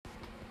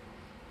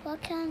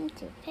Welcome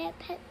to Favorite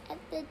Part of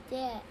the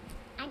Day.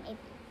 I'm Avery.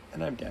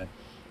 And I'm Dad.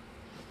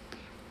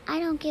 I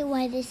don't get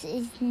why this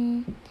is.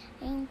 I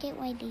don't get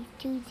why these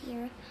 2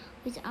 zeros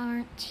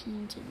aren't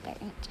changing very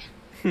much.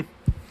 It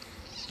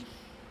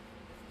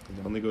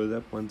only goes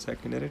up 1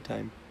 second at a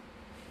time.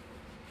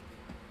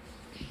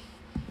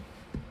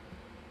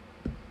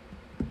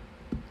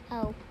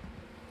 Oh,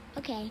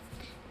 okay.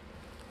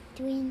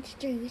 Do we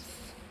introduce?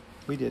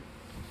 We did.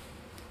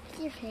 What's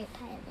your favorite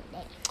part of the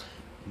day?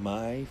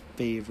 My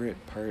favorite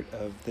part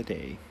of the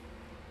day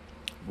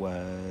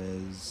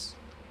was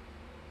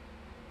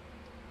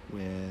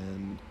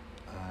when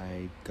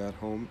I got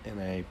home and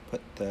I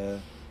put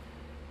the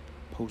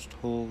post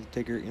hole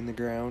digger in the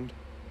ground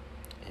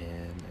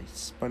and I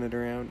spun it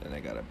around and I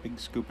got a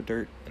big scoop of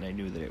dirt and I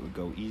knew that it would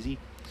go easy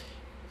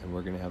and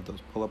we're going to have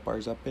those pull-up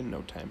bars up in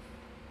no time.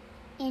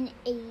 In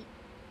 8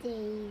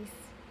 days.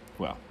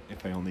 Well,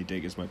 if I only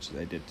dig as much as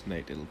I did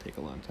tonight, it'll take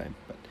a long time,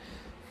 but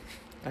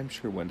I'm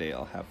sure one day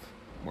I'll have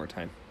more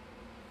time.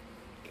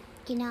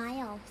 Can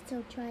I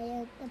also try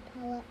out the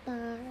pull-up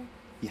bar?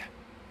 Yeah.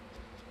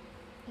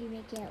 You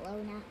make it low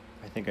enough.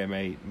 I think I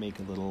might make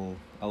a little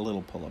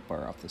pull-up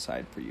bar off the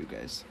side for you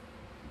guys,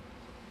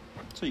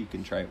 so you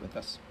can try it with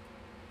us.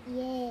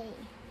 Yay!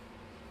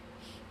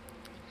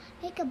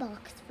 Make a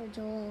box for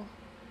Joel.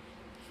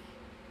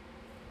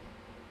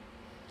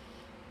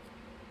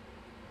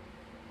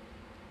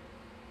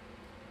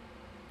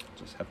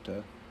 Just have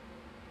to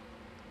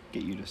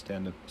get you to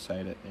stand up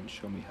beside it and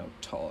show me how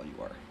tall you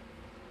are.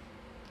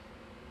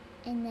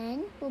 And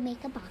then we'll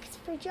make a box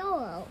for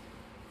Joel.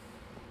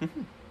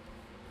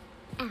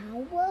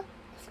 Ow!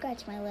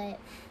 Scratch my lip.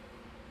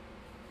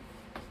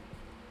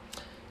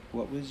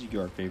 What was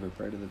your favorite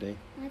part of the day?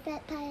 My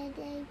favorite part of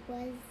the day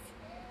was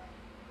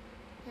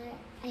that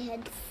I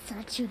had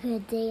such a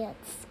good day at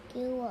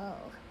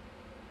school.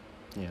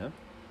 Yeah?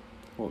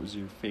 What was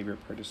your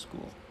favorite part of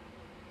school?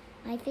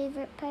 My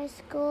favorite part of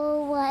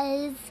school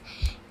was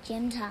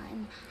gym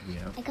time.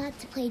 Yeah. I got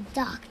to play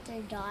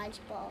Dr.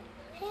 Dodgeball.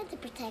 I had to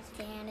protect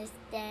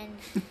Aniston.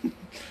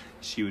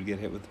 She would get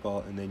hit with the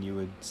ball and then you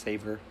would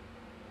save her?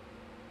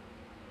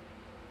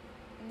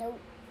 Nope.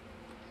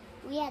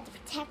 We had to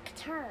protect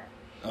her.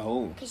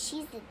 Oh. Because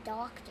she's the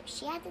doctor.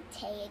 She had to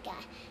take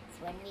us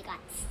when we got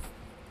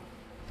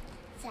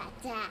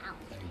sat down.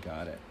 I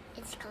got it.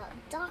 It's called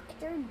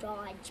Dr.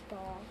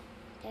 Dodgeball.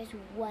 There's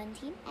one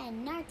team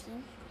and another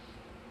team.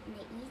 And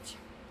they each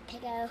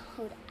pick out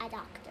a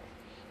doctor.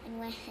 And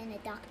when a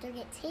doctor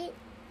gets hit,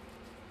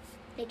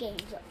 the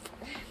game's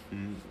over.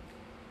 Mm.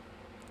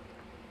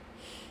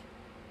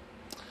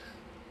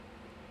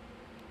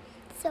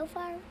 So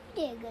far,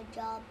 we did a good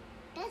job.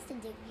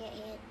 Aniston didn't get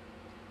hit.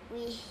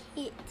 We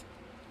hit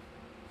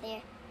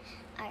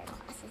our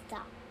class's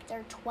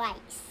doctor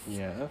twice.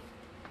 Yeah?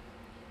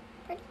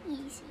 Pretty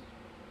easy.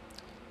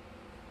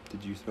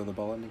 Did you throw the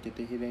ball and get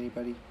to hit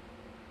anybody?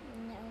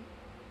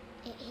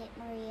 No. It hit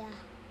Maria.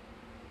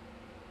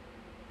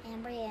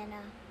 And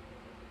Brianna.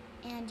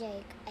 And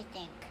Jake, I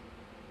think.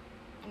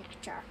 I'm not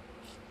sure.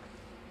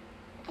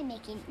 I'm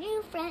making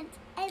new friends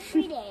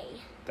every day.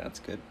 That's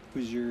good.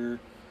 Who's your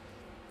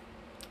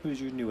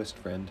newest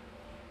friend?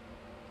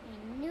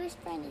 My newest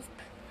friend is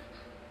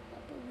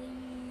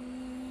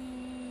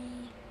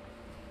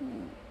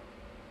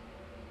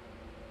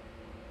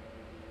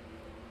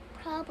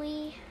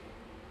probably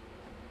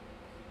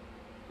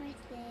I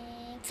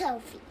think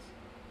Sophie.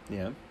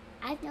 Yeah?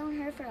 I've known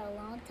her for a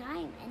long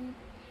time, and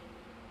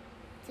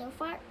so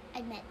far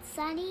I've met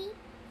Sunny.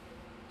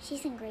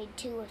 She's in grade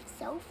 2 with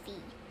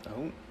Sophie.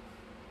 Oh.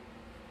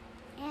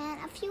 And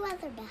a few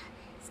other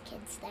best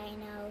kids that I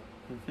know.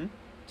 Mm-hmm.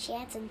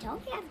 Chance and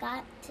Tony I've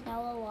got to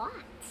know a lot.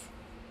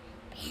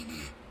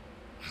 Brianna,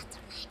 not so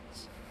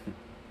much.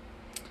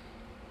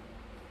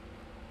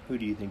 Who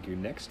do you think your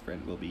next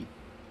friend will be?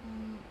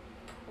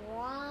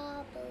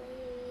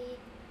 Probably.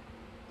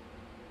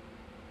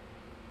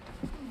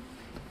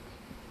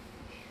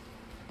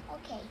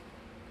 Okay,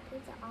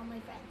 who's all my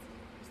friends?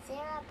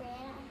 Sarah,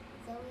 Brianna,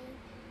 Zoe,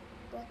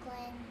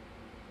 Brooklyn,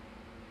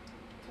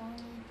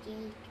 Tony,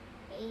 Jake,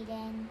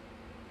 Aiden,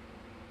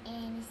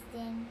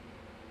 Aniston.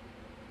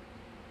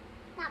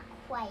 Not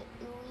quite.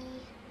 Uwe,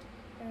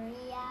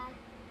 Maria,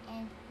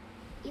 and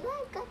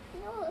Eli got to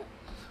know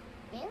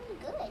very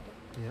good.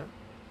 Yeah.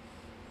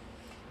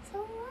 So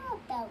we're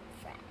about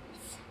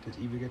friends. Does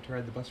Eva get to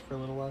ride the bus for a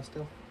little while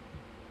still?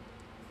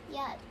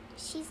 Yeah,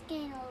 she's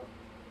getting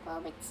a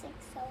little bit sick,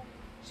 so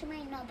she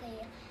might not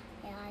be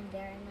on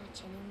very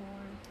much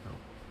anymore. Oh.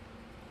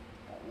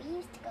 But we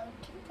used to go to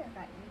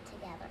kindergarten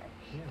together.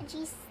 Yeah. And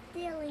she's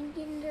still in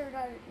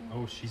kindergarten.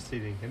 Oh, she's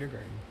stayed in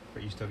kindergarten,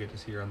 but you still get to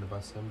see her on the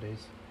bus some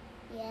days?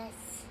 Yes.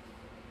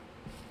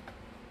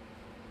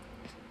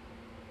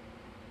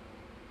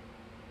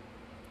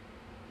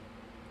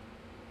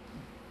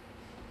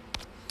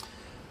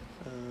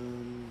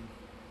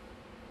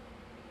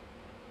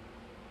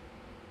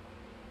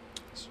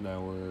 So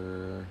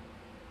now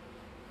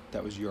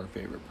that was your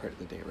favorite part of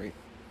the day, right?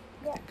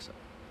 Yeah. I think so.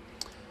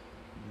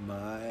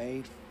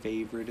 My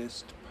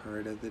favoriteest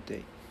part of the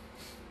day.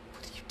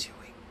 What are you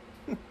doing?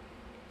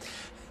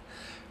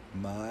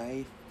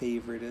 My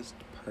favoriteest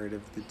part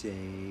of the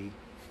day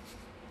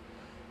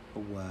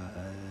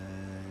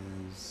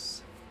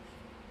was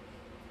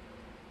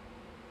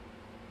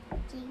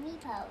Jamie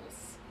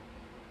pose.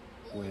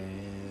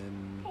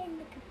 when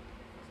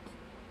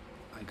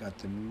I got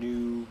the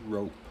new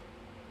rope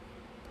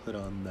put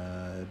on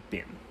the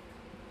bin.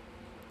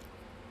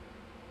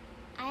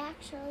 I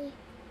actually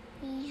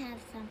have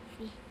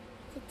something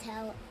to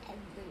tell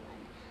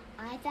everyone.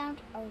 I found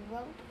a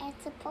rope.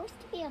 It's supposed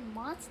to be a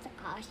monster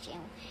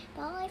costume,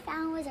 but all I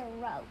found was a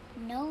rope.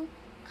 No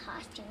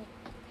costume,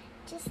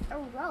 just a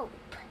rope.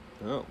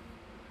 Oh.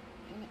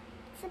 And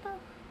it's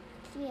supposed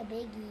to be a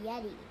big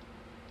yeti,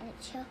 and it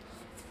shows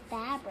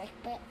fabric,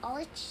 but all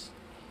it's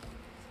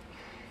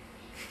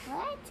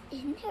what?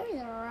 And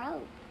there's a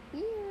rope.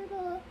 Weird.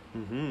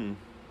 Mm-hmm.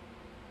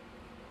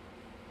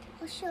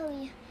 I'll show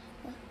you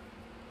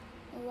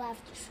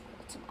after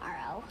school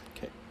tomorrow.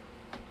 Okay.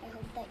 I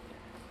hope that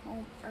you're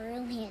home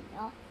early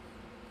enough.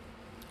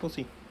 We'll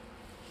see.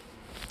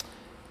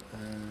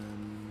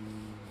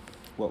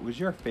 What was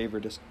your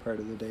favoriteest part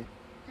of the day?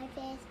 My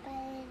favorite part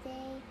of the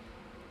day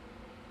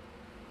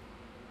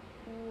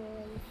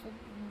was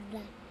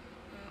that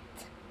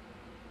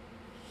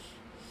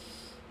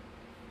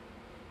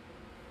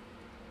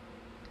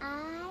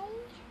I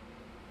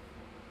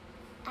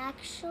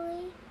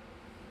actually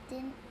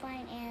didn't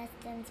find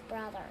Aniston's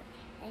brother,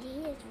 and he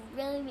is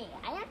really mean.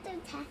 I have to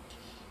attack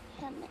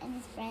him and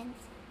his friends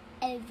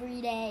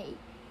every day.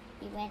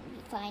 He went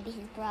and find his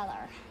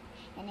brother,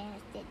 and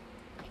Aniston,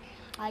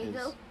 I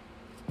go.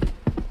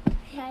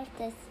 I have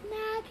to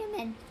smack him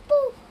and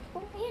boom,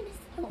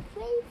 Aniston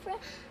away from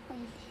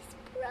his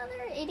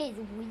brother. It is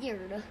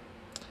weird.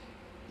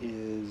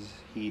 Is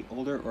he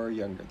older or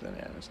younger than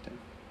Aniston?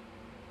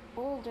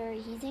 Older,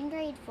 he's in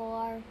grade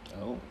 4,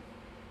 Oh.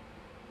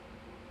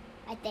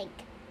 I think.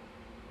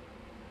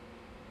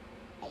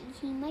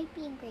 He might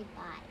be in grade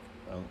 5.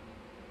 Oh.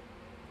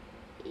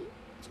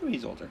 So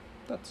he's older.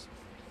 That's...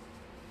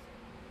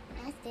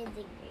 Aniston's in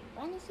grade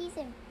 1, he's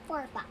in 4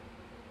 or 5.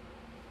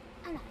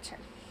 I'm not sure.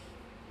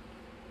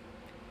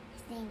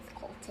 His name's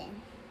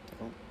Colton.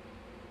 Oh.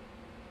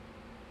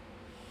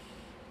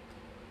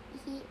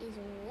 He is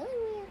really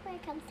weird when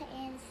it comes to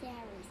Aniston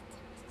at least.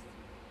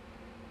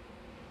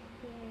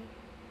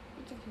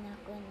 He's just not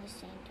going the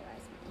same door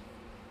as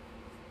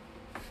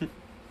me.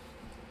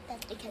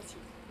 That's because he's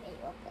way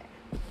older.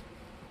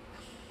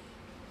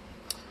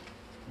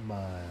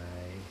 My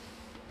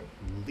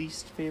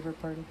least favorite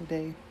part of the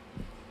day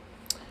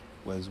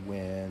was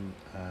when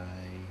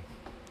I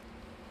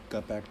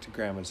got back to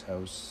Grandma's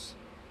house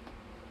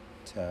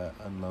to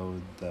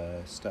unload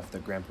the stuff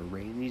that Grandpa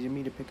Ray needed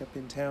me to pick up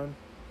in town.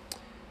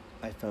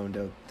 I found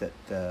out that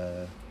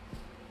do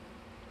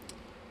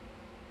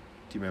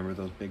you remember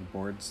those big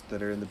boards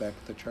that are in the back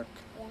of the truck?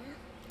 Yeah?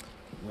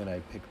 When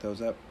I picked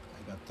those up,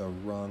 I got the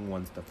wrong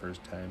ones the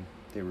first time.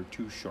 They were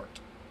too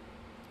short.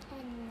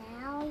 And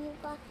now you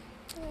got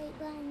the right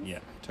ones? Yeah,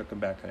 I took them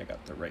back and I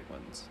got the right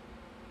ones.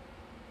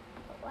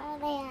 But why are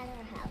they at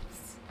our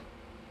house?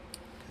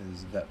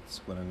 Because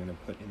that's what I'm going to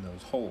put in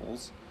those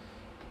holes.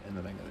 And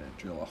then I'm going to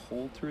drill a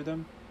hole through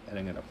them. And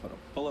I'm going to put a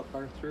pull-up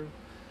bar through.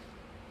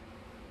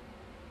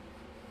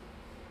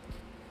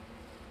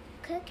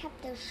 Could have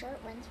kept those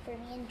short ones for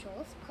me and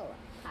Joel's pull-up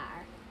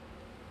bar.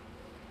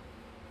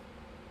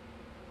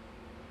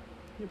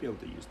 You'll be able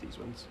to use these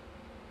ones.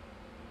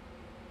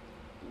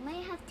 You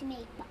might have to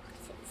make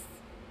boxes.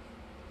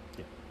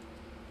 Yeah.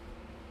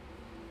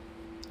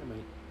 I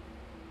might.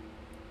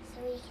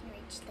 So we can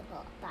reach the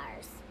pull-up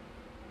bars.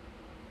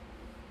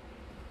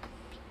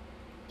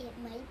 It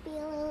might be a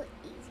little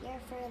easier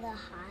for the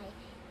high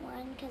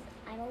one because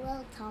I'm a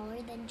little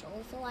taller than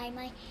Joel, so I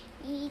might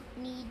need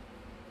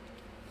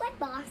one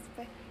box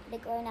for the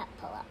grown-up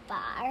pull-up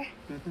bar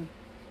Mm-hmm.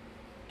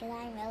 because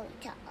I'm really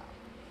tall.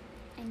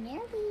 I'm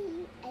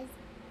nearly as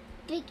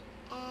big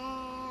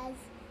as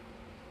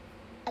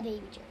a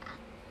baby giraffe.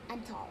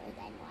 I'm taller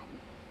than one,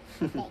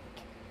 I think.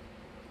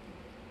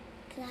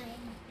 Because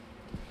I'm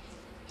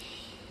I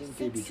think 6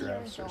 baby years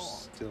giraffes are old.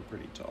 still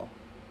pretty tall.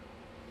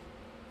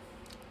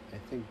 I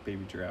think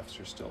baby giraffes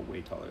are still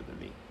way taller than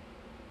me.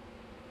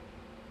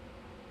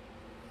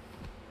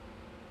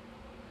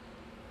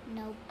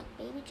 No,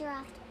 baby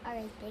giraffes are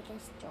as big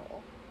as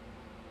Joel.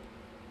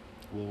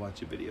 We'll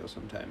watch a video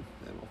sometime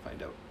and we'll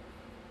find out.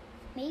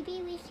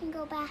 Maybe we can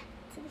go back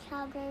to the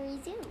Calgary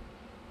Zoo.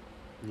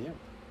 Yeah.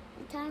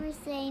 The timer's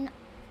saying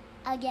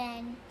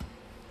again.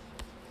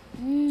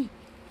 We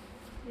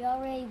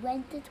already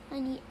went to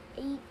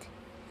 28.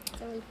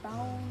 So we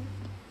found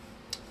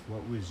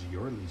What was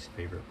your least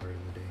favorite part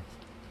of the day?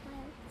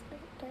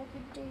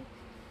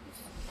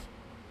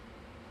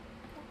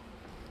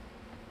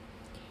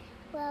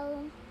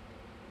 Well,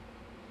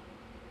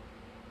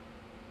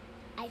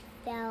 I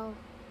fell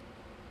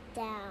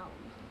down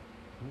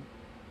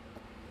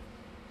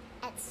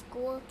at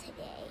school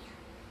today,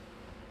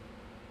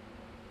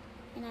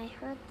 and I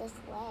hurt this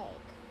leg.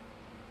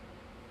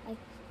 I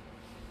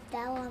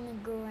fell on the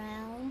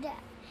ground.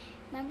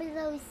 Remember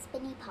those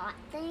spinny pot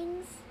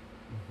things?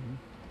 Mm-hmm.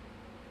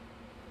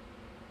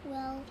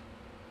 Well,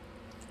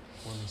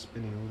 One was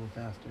spinning a little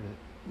faster and it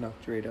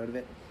knocked you right out of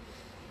it.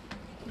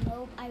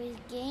 nope, I was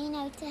getting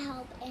out to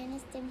help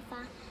Aniston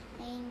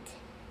find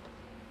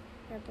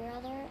her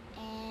brother,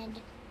 and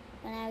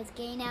when I was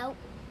getting out,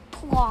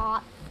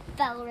 plop,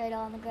 fell right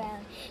on the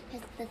ground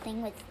because the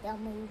thing was still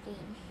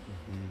moving.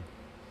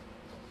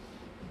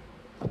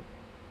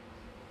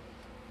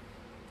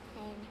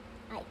 And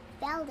I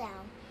fell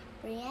down.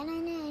 Brianna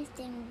and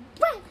Aniston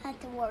ran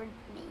towards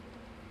me.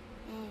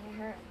 And it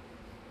hurt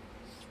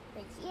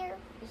right here,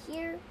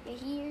 right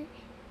here,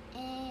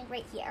 and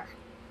right here.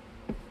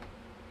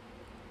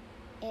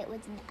 It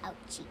was an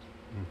ouchie.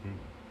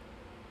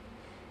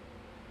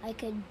 I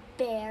could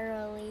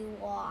barely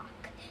walk.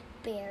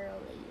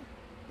 Barely.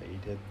 But you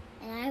did.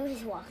 And I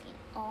was walking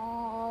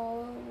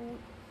all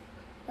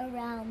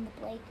around the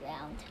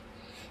playground.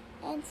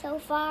 And so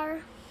far,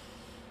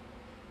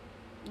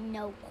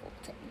 no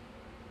Colton.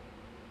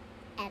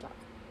 At all.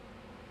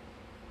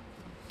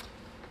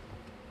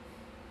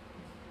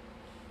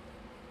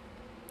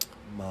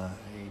 My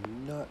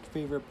not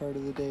favorite part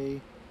of the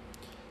day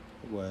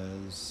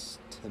was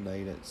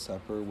tonight at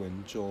supper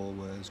when Joel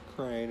was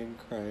crying and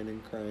crying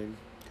and crying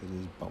because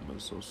his bum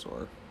was so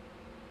sore.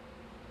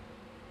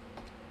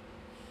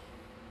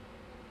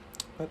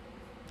 But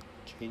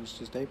changed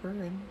his diaper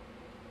and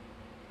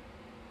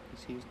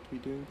he seems to be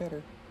doing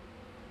better.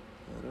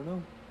 I don't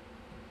know.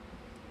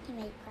 He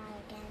may cry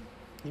again.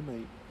 He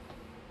might.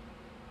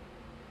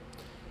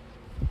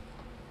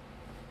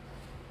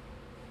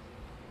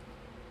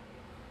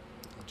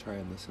 I'll try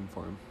and listen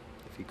for him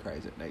if he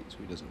cries at night so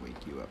he doesn't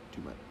wake you up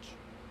too much.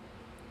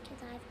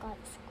 Because I've got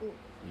school.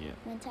 Yeah,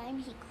 One time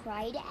he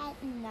cried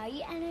at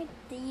night and I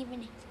didn't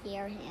even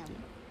hear him.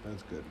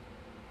 that's good.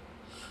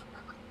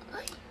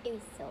 It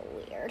was so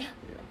weird. Yeah.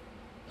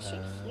 You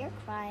should hear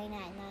crying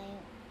at night.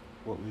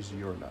 What was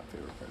your not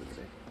favorite part of the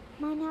day?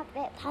 My not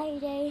fit pie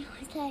day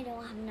was that I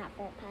don't have not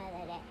fit pie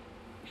that day.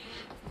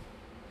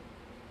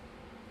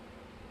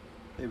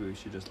 Maybe we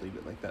should just leave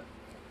it like that.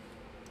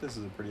 This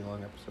is a pretty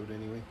long episode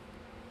anyway.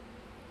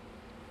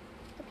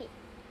 Okay.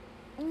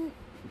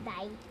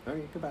 Bye.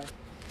 Okay, goodbye.